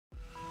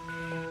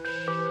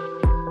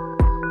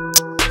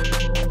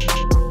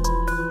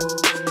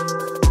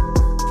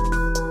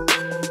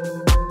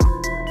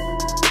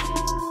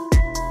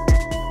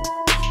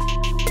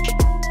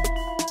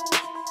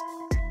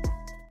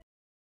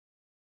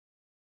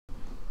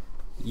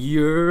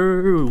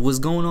What's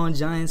going on,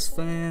 Giants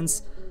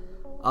fans?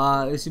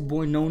 It's your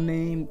boy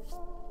Noname.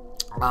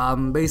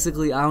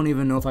 Basically, I don't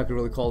even know if I could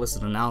really call this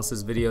an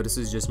analysis video. This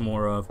is just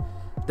more of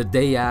the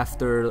day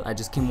after I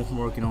just came home from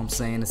work, you know what I'm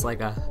saying? It's like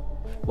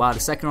wow, the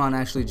second round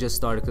actually just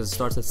started because it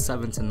starts at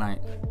 7 tonight.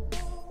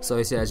 So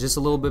it's just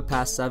a little bit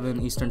past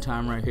 7 Eastern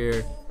time right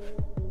here.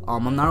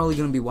 I'm not really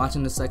going to be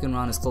watching the second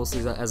round as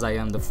closely as I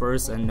am the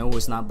first, and no,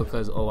 it's not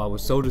because, I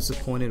was so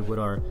disappointed with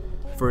our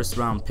first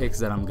round picks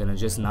that I'm going to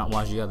just not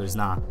watch the others.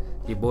 Nah,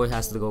 your boy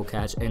has to go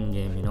catch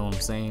Endgame, you know what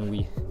I'm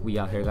saying? We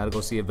out here, got to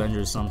go see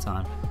Avengers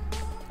sometime.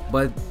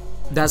 But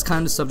that's kind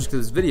of the subject of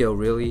this video,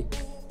 really.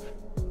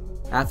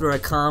 After I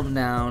calmed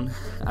down,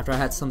 after I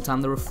had some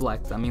time to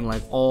reflect, I mean,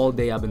 like, all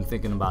day I've been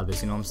thinking about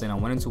this, you know what I'm saying? I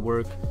went into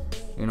work,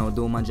 you know,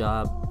 doing my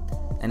job,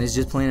 and it's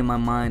just playing in my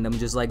mind. I'm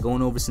just, like,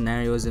 going over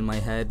scenarios in my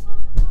head.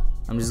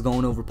 I'm just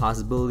going over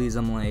possibilities.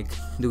 I'm like,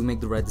 do we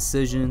make the right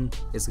decision?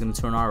 It's gonna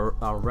turn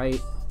out right.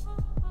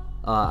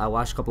 I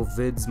watched a couple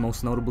vids,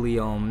 most notably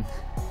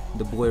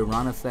the boy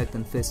Ron Effect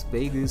and Fist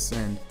Vegas,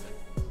 and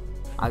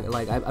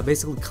I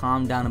basically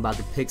calmed down about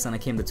the picks and I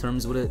came to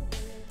terms with it.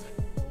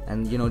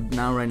 And you know,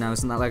 right now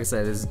it's not, like I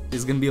said,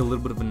 it's gonna be a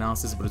little bit of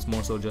analysis, but it's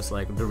more so just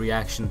like the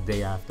reaction the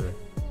day after.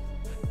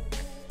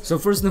 So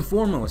first and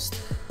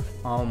foremost,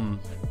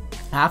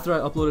 after I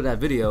uploaded that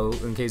video,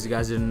 in case you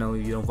guys didn't know,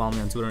 you don't follow me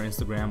on Twitter or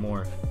Instagram, or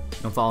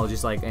you don't follow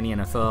just like any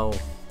NFL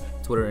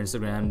Twitter,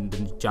 Instagram,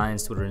 the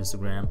Giants Twitter,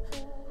 Instagram.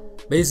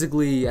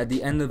 Basically, at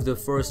the end of the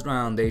first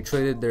round, they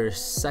traded their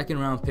second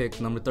round pick,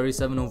 number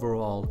 37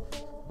 overall,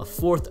 a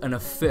 4th and a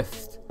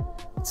 5th,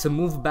 to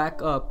move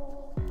back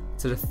up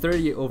to the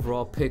 30th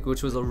overall pick,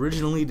 which was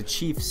originally the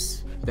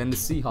Chiefs, then the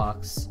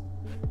Seahawks,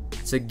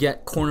 to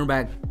get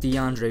cornerback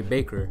DeAndre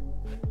Baker.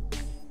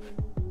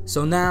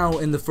 So now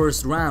in the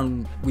first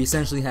round, we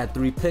essentially had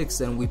 3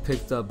 picks, and we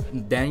picked up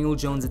Daniel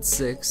Jones at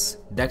 6,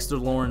 Dexter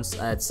Lawrence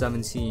at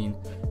 17,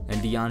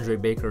 and DeAndre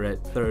Baker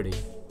at 30.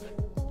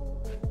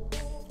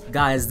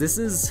 Guys, this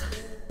is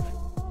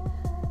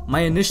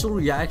my initial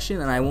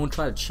reaction, and I won't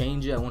try to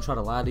change it. I won't try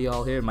to lie to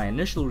y'all here. My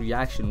initial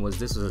reaction was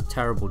this was a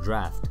terrible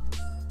draft.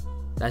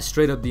 That's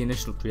straight up the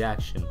initial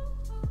reaction.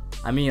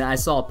 I mean, I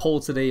saw a poll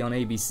today on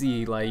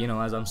ABC, like, you know,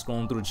 as I'm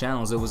scrolling through the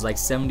channels, it was like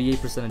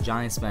 78% of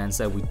Giants fans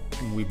said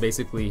we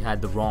basically had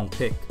the wrong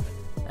pick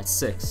at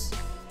 6.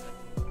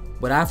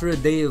 But after a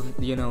day of,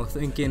 you know,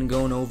 thinking,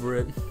 going over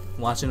it,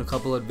 watching a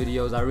couple of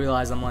videos, I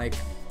realized, I'm like,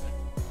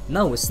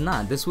 no, it's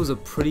not. This was a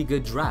pretty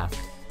good draft.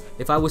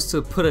 If I was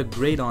to put a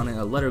grade on it,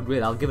 a letter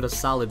grade, I'll give it a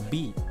solid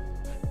B.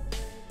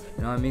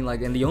 You know what I mean?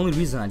 Like, and the only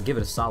reason I'd give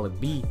it a solid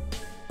B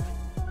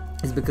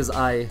is because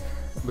I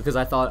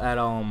thought at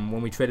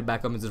when we traded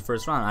back up into the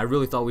first round, I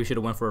really thought we should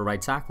have went for a right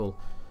tackle.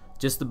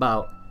 Just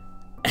about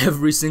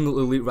every single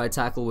elite right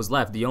tackle was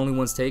left. The only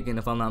ones taken,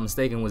 if I'm not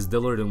mistaken, was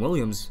Dillard and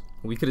Williams.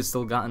 We could have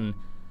still gotten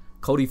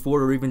Cody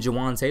Ford or even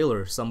Jawan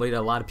Taylor, somebody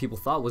that a lot of people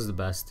thought was the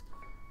best.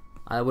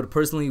 I would have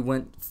personally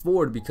went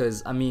Ford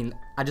because, I mean,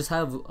 I just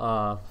have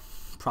a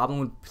problem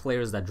with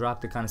players that drop.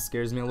 That kind of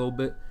scares me a little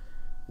bit,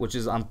 which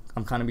is I'm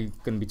kind of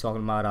going to be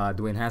talking about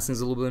Dwayne Haskins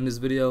a little bit in this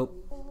video.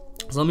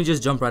 So let me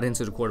just jump right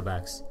into the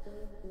quarterbacks.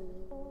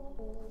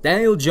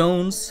 Daniel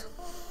Jones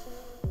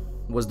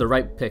was the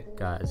right pick,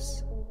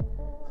 guys.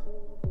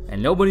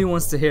 And nobody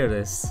wants to hear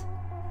this,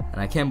 and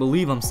I can't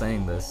believe I'm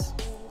saying this,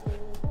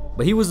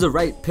 but he was the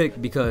right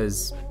pick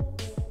because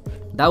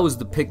that was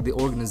the pick the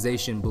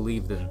organization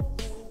believed in.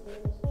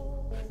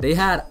 They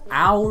had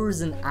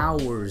hours and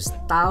hours,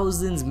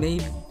 thousands,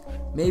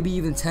 maybe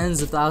even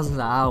tens of thousands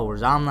of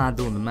hours. I'm not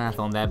doing the math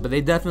on that, but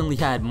they definitely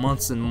had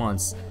months and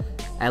months,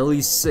 at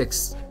least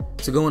 6,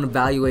 to go and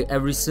evaluate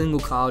every single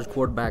college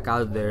quarterback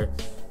out there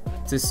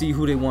to see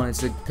who they wanted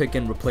to pick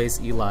and replace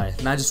Eli.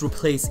 Not just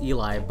replace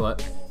Eli,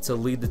 but to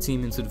lead the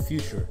team into the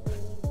future.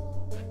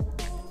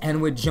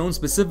 And with Jones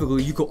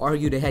specifically, you could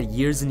argue they had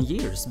years and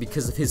years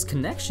because of his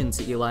connection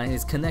to Eli and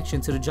his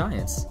connection to the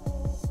Giants.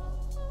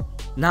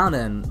 Now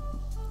then,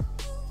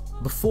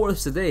 before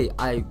today,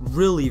 I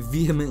really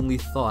vehemently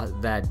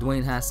thought that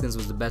Dwayne Haskins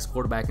was the best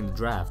quarterback in the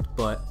draft,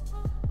 but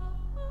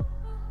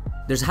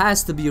there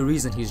has to be a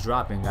reason he's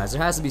dropping, guys.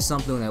 There has to be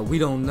something that we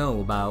don't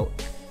know about.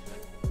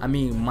 I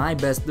mean, my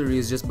best theory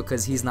is just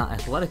because he's not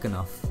athletic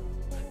enough.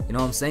 You know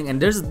what I'm saying?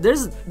 And there's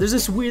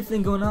this weird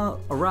thing going on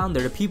around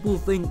there. The people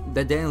think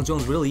that Daniel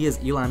Jones really is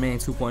Eli Manning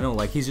 2.0,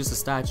 like he's just a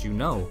statue.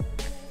 No.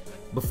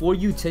 Before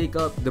you take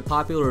up the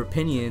popular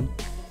opinion,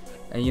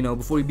 and you know,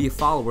 before you be a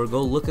follower,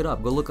 go look it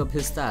up. Go look up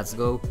his stats.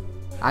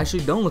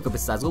 Actually, don't look up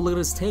his stats. Go look at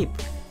his tape,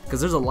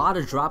 because there's a lot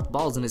of dropped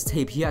balls in his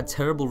tape. He had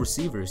terrible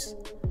receivers.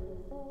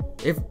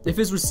 If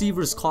his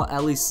receivers caught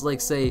at least,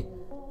 like, say,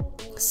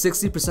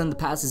 60% of the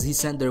passes he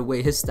sent their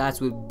way, his stats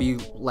would be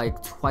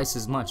like twice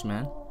as much,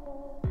 man.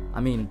 I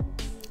mean,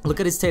 look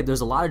at his tape.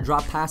 There's a lot of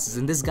drop passes,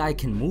 and this guy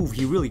can move.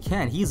 He really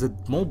can. He's a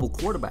mobile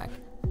quarterback.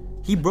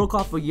 He broke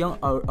off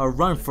a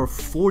run for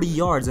 40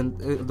 yards and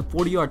the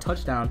 40-yard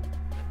touchdown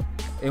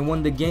in one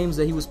of the games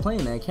that he was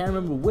playing. I can't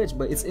remember which,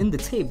 but it's in the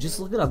tape. Just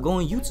look it up. Go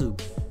on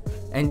YouTube.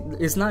 And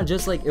it's not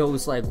just like it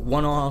was like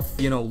one-off,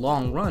 you know,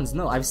 long runs.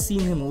 No, I've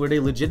seen him where they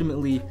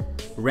legitimately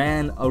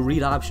ran a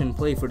read option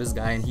play for this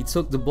guy, and he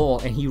took the ball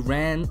and he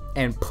ran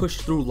and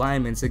pushed through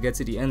linemen to get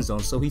to the end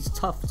zone. So he's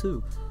tough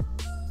too.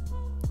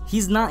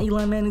 He's not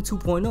Eli Manning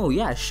 2.0.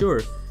 Yeah,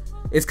 sure.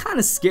 It's kind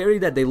of scary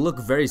that they look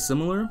very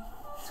similar.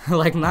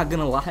 Like, not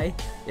gonna lie,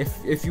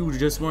 if you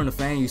just weren't a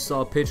fan, you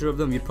saw a picture of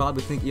them, you'd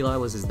probably think Eli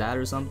was his dad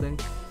or something.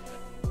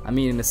 I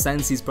mean, in a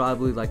sense, he's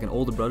probably like an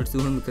older brother to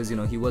him because, you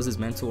know, he was his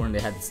mentor and they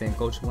had the same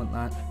coach and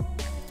whatnot.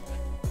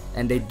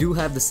 And they do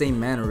have the same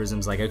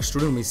mannerisms, like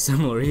extremely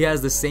similar. He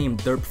has the same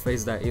derp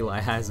face that Eli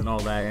has and all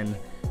that,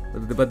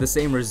 but the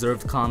same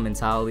reserved, calm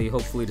mentality,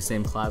 hopefully the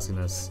same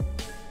classiness.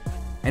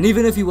 And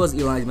even if he was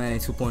Eli Manning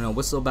 2.0,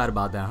 what's so bad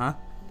about that, huh?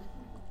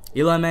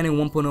 Eli Manning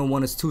 1.0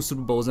 won his 2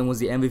 Super Bowls and was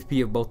the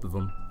MVP of both of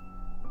them.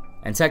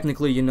 And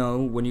technically, you know,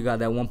 when you got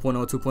that 1.0,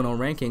 2.0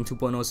 ranking,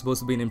 2.0 is supposed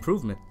to be an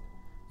improvement.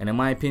 And in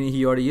my opinion,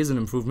 he already is an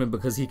improvement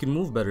because he can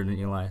move better than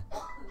Eli.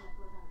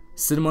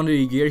 Sit him under a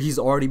year, he's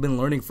already been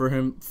learning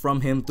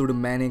from him through the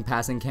Manning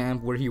passing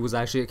camp where he was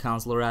actually a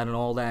counselor at and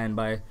all that, and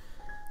by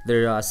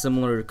their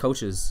similar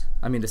coaches.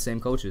 I mean, the same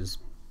coaches.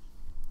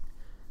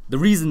 The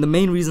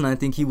main reason I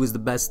think he was the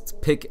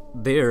best pick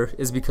there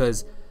is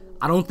because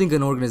I don't think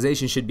an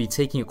organization should be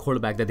taking a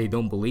quarterback that they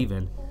don't believe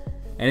in.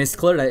 And it's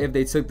clear that if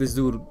they took this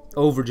dude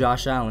over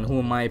Josh Allen, who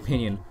in my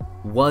opinion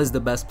was the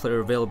best player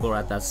available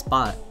at that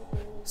spot,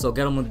 so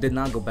Gettleman did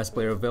not go best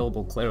player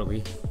available,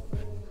 clearly.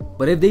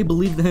 But if they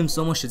believed in him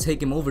so much to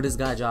take him over this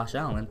guy Josh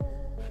Allen,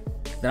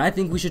 then I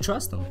think we should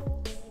trust him.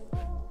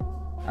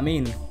 I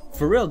mean,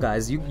 for real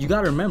guys, you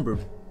gotta remember,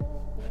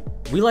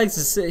 we like to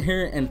sit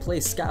here and play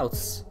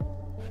scouts,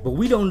 but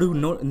we don't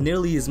do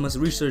nearly as much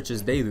research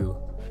as they do.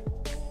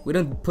 We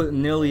don't put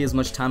nearly as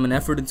much time and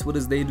effort into it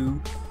as they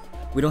do.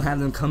 We don't have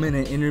them come in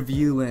and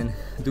interview and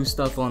do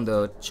stuff on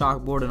the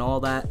chalkboard and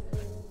all that.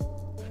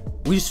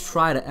 We just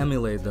try to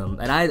emulate them,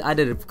 and I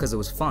did it because it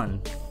was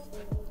fun.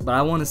 But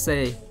I want to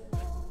say,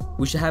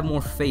 we should have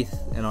more faith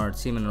in our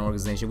team and our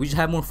organization. We should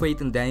have more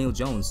faith in Daniel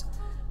Jones.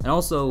 And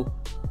also,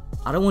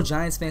 I don't want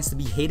Giants fans to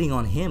be hating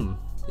on him.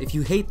 If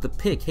you hate the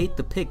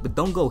pick, but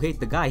don't go hate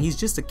the guy. He's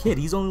just a kid.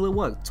 He's only,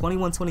 what,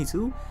 21,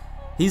 22?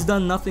 He's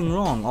done nothing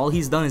wrong. All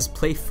he's done is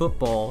play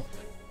football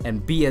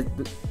and be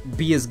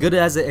as good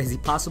as he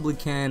possibly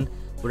can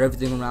with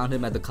everything around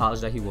him at the college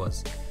that he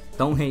was.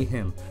 Don't hate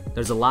him.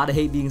 There's a lot of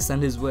hate being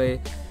sent his way,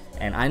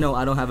 and I know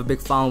I don't have a big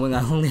following.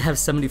 I only have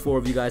 74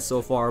 of you guys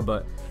so far,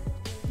 but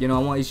you know,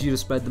 I want you to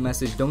spread the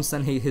message. Don't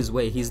send hate his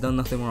way. He's done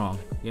nothing wrong.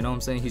 You know what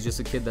I'm saying? He's just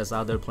a kid that's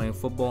out there playing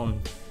football,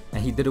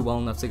 and he did it well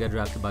enough to get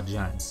drafted by the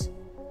Giants.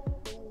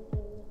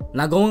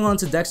 Now going on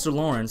to Dexter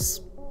Lawrence.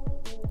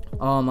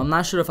 I'm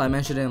not sure if I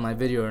mentioned it in my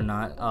video or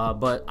not,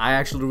 but I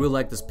actually really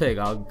like this pick.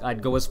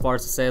 I'd go as far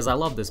as to say I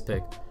love this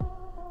pick.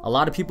 A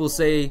lot of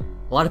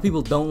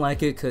people don't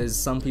like it because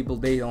some people,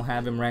 they don't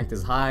have him ranked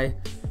as high.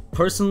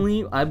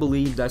 Personally, I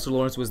believe Dexter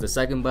Lawrence was the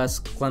second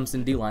best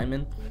Clemson D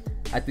lineman.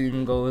 I think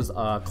it goes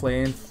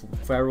Clayton,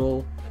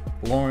 Farrell,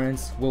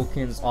 Lawrence,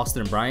 Wilkins,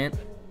 Austin Bryant.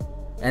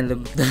 And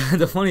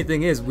the funny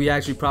thing is, we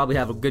actually probably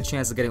have a good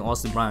chance of getting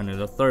Austin Bryant in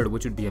the third,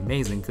 which would be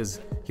amazing because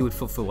he would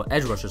fulfill an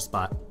edge rusher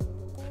spot.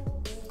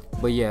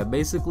 But yeah,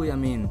 basically, I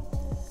mean,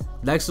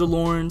 Dexter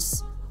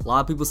Lawrence, a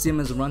lot of people see him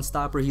as a run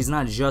stopper. He's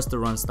not just a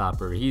run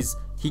stopper. He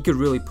could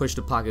really push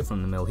the pocket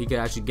from the middle. He could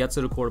actually get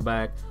to the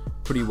quarterback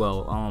pretty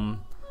well.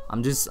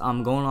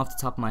 I'm going off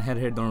the top of my head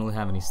here. Don't really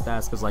have any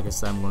stats because, like I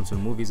said, I'm going to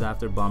the movies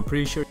after. But I'm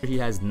pretty sure he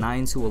has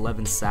 9 to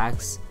 11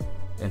 sacks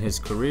in his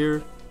career,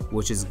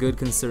 which is good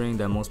considering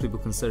that most people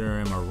consider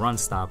him a run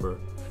stopper.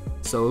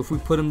 So if we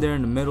put him there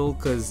in the middle,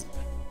 because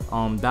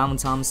Dalvin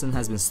Tomlinson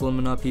has been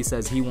slimming up. He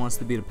says he wants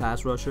to be the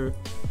pass rusher.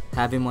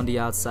 Have him on the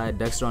outside,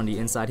 Dexter on the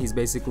inside. He's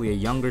basically a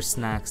younger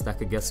Snacks that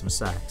could get some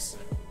sacks.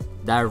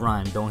 That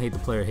rhymed. Don't hate the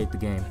player, hate the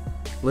game.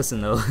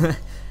 Listen though,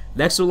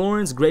 Dexter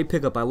Lawrence, great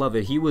pickup. I love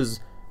it. He was,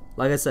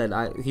 like I said,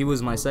 he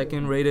was my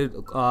second rated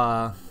D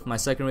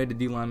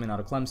lineman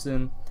out of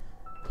Clemson.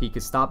 He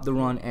could stop the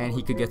run and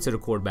he could get to the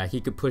quarterback.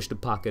 He could push the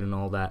pocket and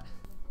all that.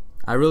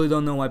 I really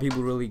don't know why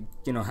people really,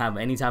 have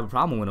any type of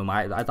problem with him.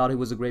 I thought he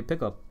was a great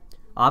pickup.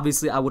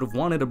 Obviously, I would have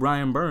wanted a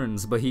Brian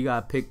Burns, but he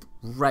got picked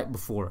right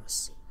before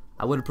us.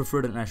 I would have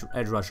preferred an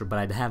edge rusher, but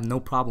I'd have no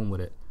problem with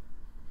it.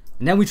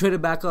 And then we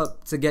traded back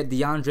up to get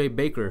DeAndre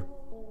Baker.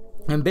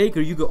 And Baker,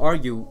 you could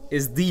argue,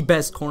 is the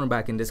best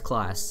cornerback in this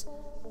class.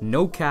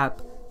 No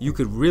cap, you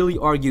could really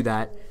argue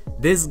that.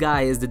 This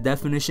guy is the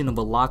definition of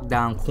a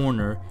lockdown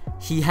corner.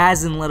 He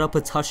hasn't let up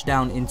a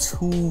touchdown in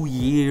 2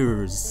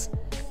 years.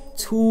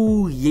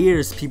 2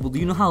 years, people. Do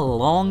you know how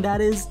long that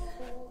is?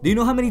 Do you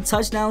know how many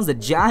touchdowns the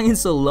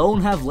Giants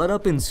alone have let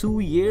up in 2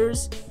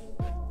 years?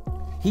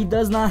 He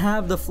does not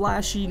have the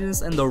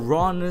flashiness and the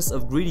rawness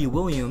of Greedy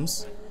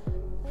Williams.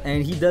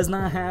 And he does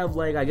not have,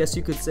 like, I guess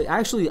you could say,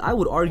 actually, I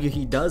would argue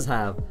he does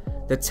have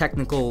the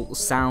technical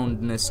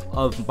soundness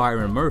of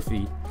Byron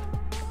Murphy.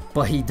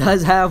 But he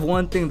does have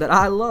one thing that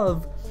I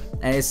love,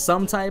 and it's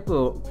some type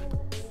of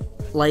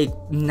like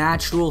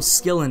natural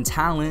skill and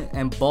talent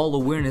and ball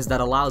awareness that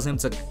allows him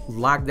to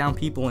lock down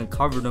people and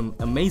cover them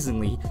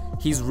amazingly.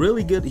 He's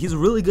really good. He's a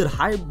really good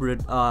hybrid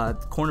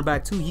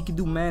cornerback too. He can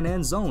do man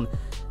and zone.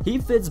 He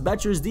fits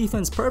Betcher's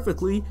defense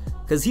perfectly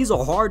because he's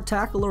a hard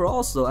tackler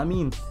also. I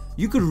mean,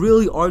 you could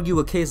really argue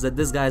a case that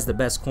this guy's the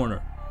best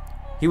corner.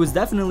 He was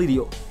definitely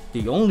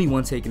the only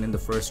one taken in the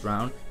first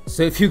round.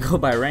 So if you go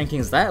by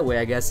rankings that way,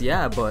 I guess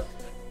yeah. But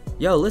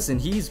yo, listen,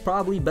 he's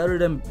probably better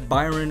than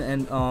Byron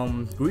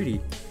and Greedy.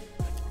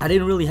 I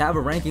didn't really have a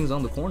rankings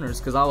on the corners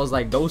because I was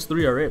like, those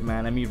three are it,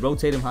 man. I mean,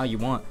 rotate them how you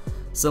want.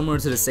 Similar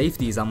to the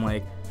safeties, I'm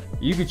like,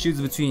 you could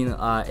choose between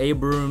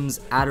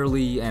Abrams,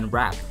 Adderley, and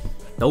Rapp.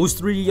 Those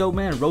three, yo,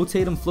 man,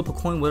 rotate them, flip a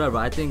coin, whatever.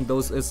 I think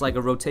it's like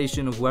a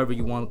rotation of whoever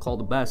you want to call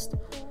the best.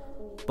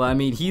 But I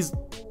mean,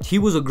 he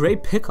was a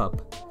great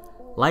pickup.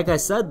 Like I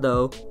said,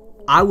 though,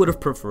 I would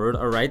have preferred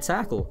a right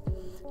tackle.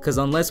 Because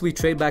unless we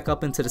trade back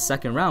up into the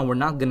second round, we're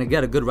not going to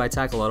get a good right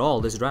tackle at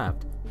all this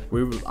draft.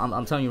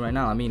 I'm telling you right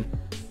now, I mean,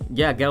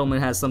 yeah, Gettleman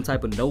has some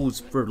type of nose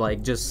for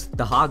like just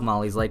the hog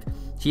mollies. Like,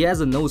 he has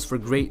a nose for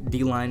great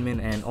D linemen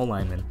and O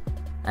linemen,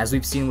 as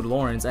we've seen with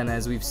Lawrence and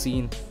as we've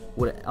seen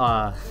with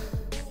the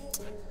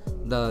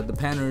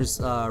Panthers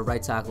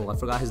right tackle. I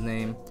forgot his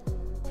name.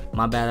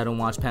 My bad, I don't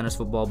watch Panthers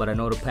football, but I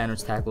know the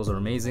Panthers tackles are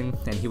amazing,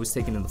 and he was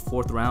taken in the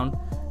 4th round.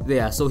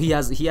 Yeah, so he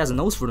has a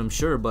nose for them,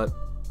 sure, but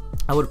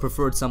I would have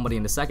preferred somebody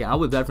in the second. I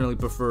would definitely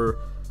prefer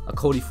a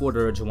Cody Ford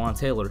or a Jawan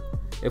Taylor.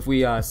 If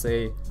we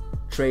say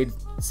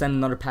send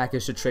another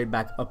package to trade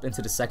back up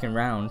into the second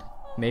round,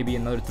 maybe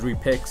another 3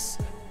 picks,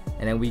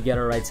 and then we get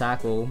our right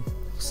tackle.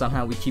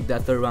 Somehow we keep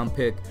that 3rd round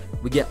pick.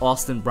 We get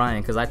Austin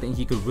Bryant because I think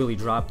he could really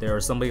drop there,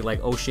 or somebody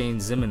like O'Shane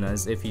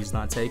Zimenez if he's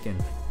not taken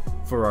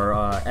for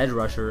our edge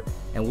rusher,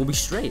 and we'll be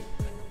straight.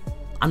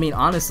 I mean,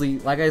 honestly,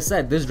 like I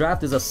said, this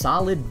draft is a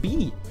solid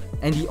B,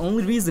 and the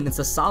only reason it's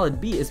a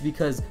solid B is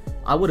because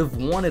I would have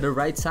wanted a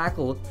right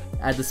tackle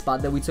at the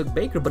spot that we took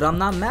Baker, but I'm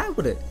not mad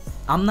with it.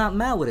 I'm not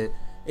mad with it.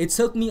 It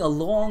took me a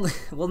long,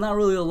 well, not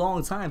really a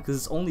long time because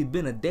it's only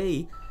been a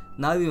day,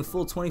 not even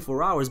full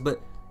 24 hours,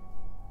 but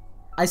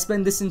I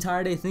spent this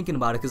entire day thinking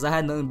about it because I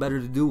had nothing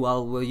better to do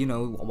while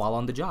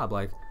on the job.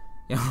 Like,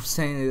 you know what I'm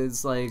saying?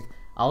 It's like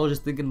I was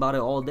just thinking about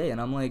it all day, and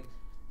I'm like,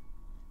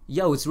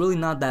 yo, it's really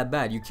not that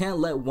bad. You can't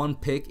let one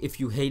pick, if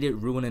you hate it,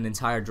 ruin an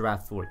entire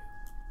draft for you.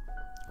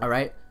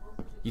 Alright?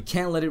 You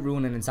can't let it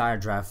ruin an entire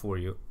draft for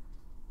you.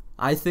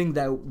 I think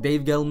that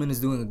Dave Gettleman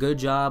is doing a good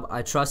job.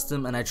 I trust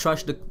him, and I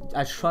trust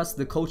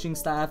the coaching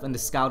staff and the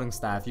scouting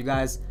staff. You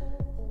guys,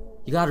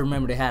 you gotta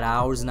remember they had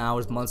hours and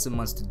hours, months and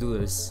months to do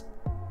this.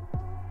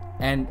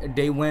 And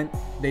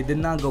they did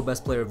not go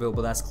best player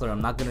available, that's clear.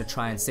 I'm not gonna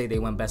try and say they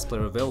went best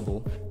player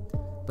available,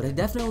 but they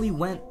definitely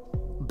went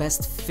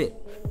best fit.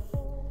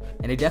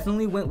 And they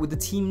definitely went with the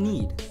team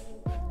need.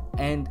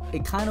 And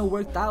it kind of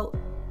worked out.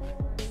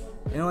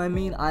 You know what I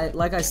mean?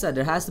 Like I said,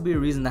 there has to be a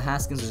reason that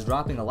Haskins is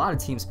dropping. A lot of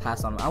teams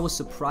passed on him. I was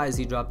surprised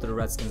he dropped to the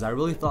Redskins. I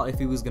really thought if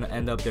he was going to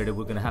end up there, that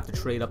we're going to have to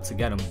trade up to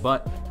get him.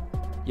 But,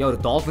 yo,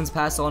 the Dolphins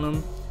passed on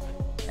him,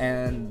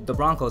 and the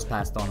Broncos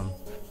passed on him.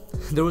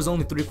 There was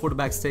only 3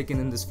 quarterbacks taken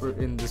in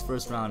this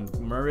first round: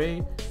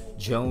 Murray,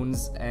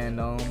 Jones, and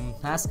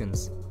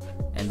Haskins.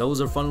 And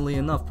those are, funnily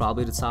enough,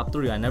 probably the top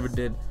 3. I never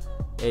did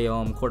a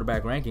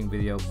quarterback ranking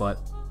video, but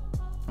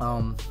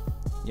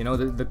you know,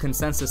 the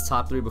consensus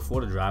top 3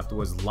 before the draft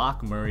was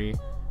Locke, Murray,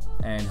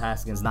 and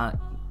Haskins. Not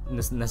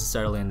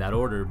necessarily in that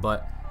order,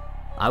 but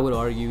I would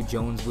argue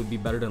Jones would be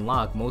better than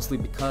Locke, mostly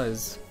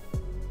because,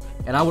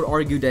 and I would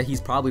argue that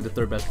he's probably the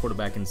 3rd best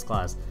quarterback in this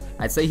class.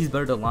 I'd say he's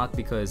better than Locke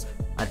because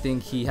I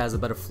think he has a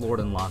better floor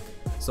than Locke.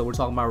 So we're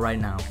talking about right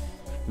now.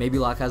 Maybe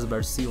Locke has a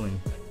better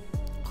ceiling.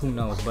 Who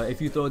knows? But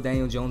if you throw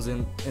Daniel Jones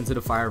into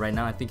the fire right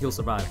now, I think he'll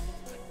survive.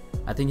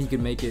 I think he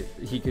could make it.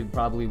 He could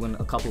probably win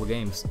a couple of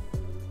games.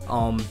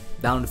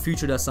 Down in the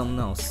future, that's something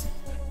else.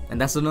 And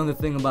that's another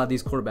thing about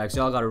these quarterbacks.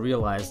 Y'all gotta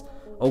realize,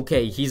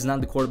 okay, he's not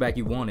the quarterback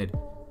you wanted.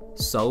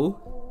 So,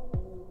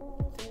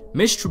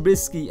 Mitch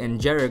Trubisky and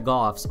Jared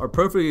Goff are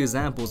perfect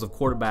examples of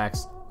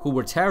quarterbacks who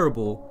were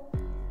terrible,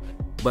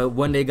 but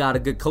when they got a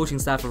good coaching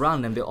staff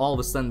around them, they all of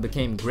a sudden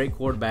became great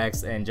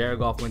quarterbacks, and Jared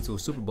Goff went to a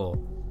Super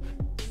Bowl.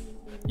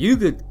 You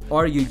could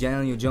argue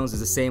Daniel Jones is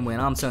the same way,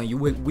 and I'm telling you,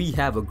 we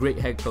have a great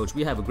head coach.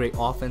 We have a great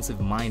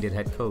offensive-minded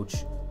head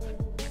coach.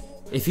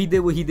 If he did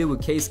what he did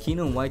with Case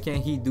Keenum, why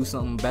can't he do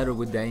something better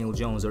with Daniel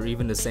Jones, or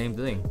even the same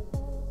thing?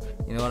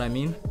 You know what I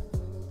mean?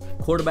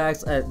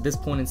 Quarterbacks at this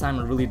point in time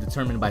are really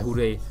determined by who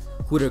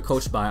they're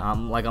coached by.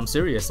 I'm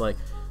serious. Like,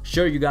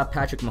 sure, you got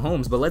Patrick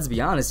Mahomes, but let's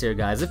be honest here,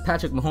 guys. If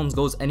Patrick Mahomes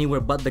goes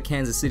anywhere but the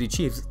Kansas City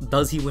Chiefs,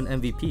 does he win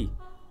MVP?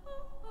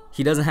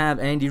 He doesn't have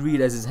Andy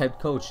Reid as his head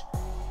coach.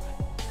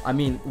 I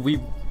mean,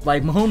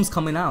 Mahomes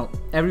coming out,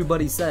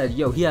 everybody said,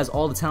 yo, he has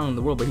all the talent in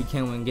the world, but he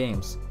can't win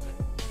games.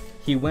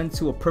 He went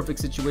to a perfect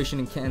situation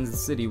in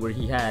Kansas City where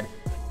he had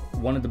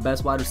one of the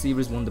best wide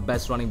receivers, one of the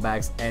best running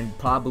backs, and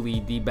probably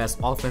the best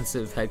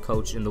offensive head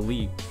coach in the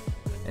league.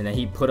 And then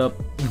he put up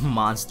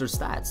monster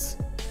stats.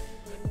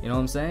 You know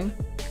what I'm saying?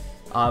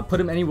 Put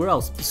him anywhere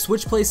else.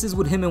 Switch places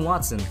with him and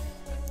Watson.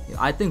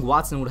 I think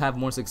Watson would have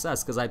more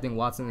success because I think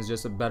Watson is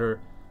just a better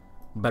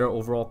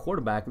overall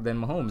quarterback than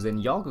Mahomes.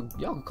 And y'all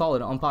could call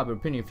it an unpopular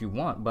opinion if you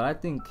want, but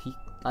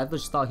I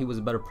just thought he was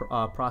a better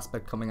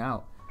prospect coming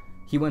out.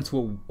 He went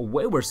to a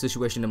way worse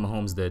situation than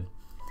Mahomes did,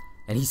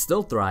 and he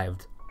still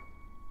thrived.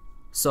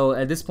 So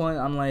at this point,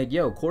 I'm like,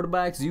 yo,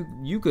 quarterbacks,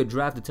 you could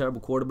draft a terrible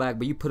quarterback,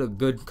 but you put a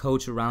good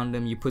coach around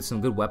him, you put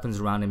some good weapons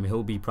around him,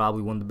 he'll be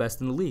probably one of the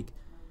best in the league.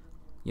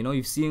 You know,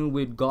 you've seen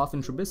with Goff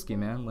and Trubisky,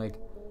 man. Like,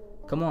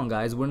 come on,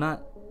 guys, we're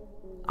not.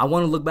 I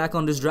want to look back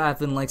on this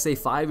draft in, like, say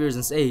 5 years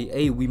and say,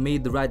 hey, we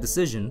made the right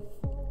decision,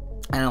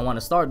 and I want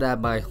to start that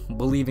by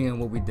believing in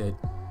what we did.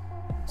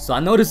 So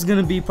I know this is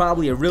gonna be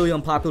probably a really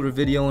unpopular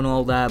video and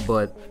all that,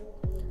 but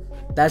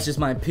that's just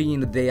my opinion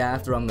the day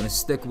after. I'm gonna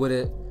stick with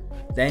it.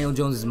 Daniel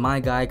Jones is my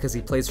guy because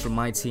he plays for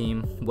my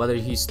team. Whether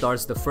he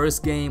starts the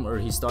first game or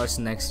he starts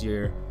next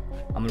year,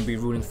 I'm going to be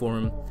rooting for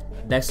him.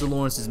 Dexter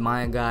Lawrence is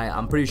my guy.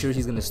 I'm pretty sure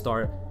he's going to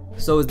start.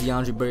 So is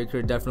DeAndre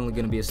Baker, definitely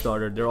going to be a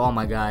starter. They're all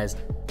my guys.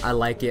 I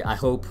like it. I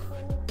hope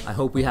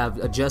we have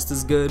a just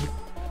as good,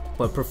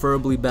 but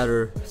preferably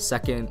better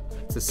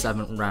 2nd to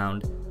 7th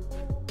round.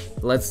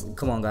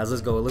 Come on, guys.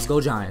 Let's go. Let's go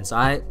Giants. All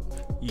right.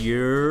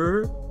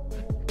 You're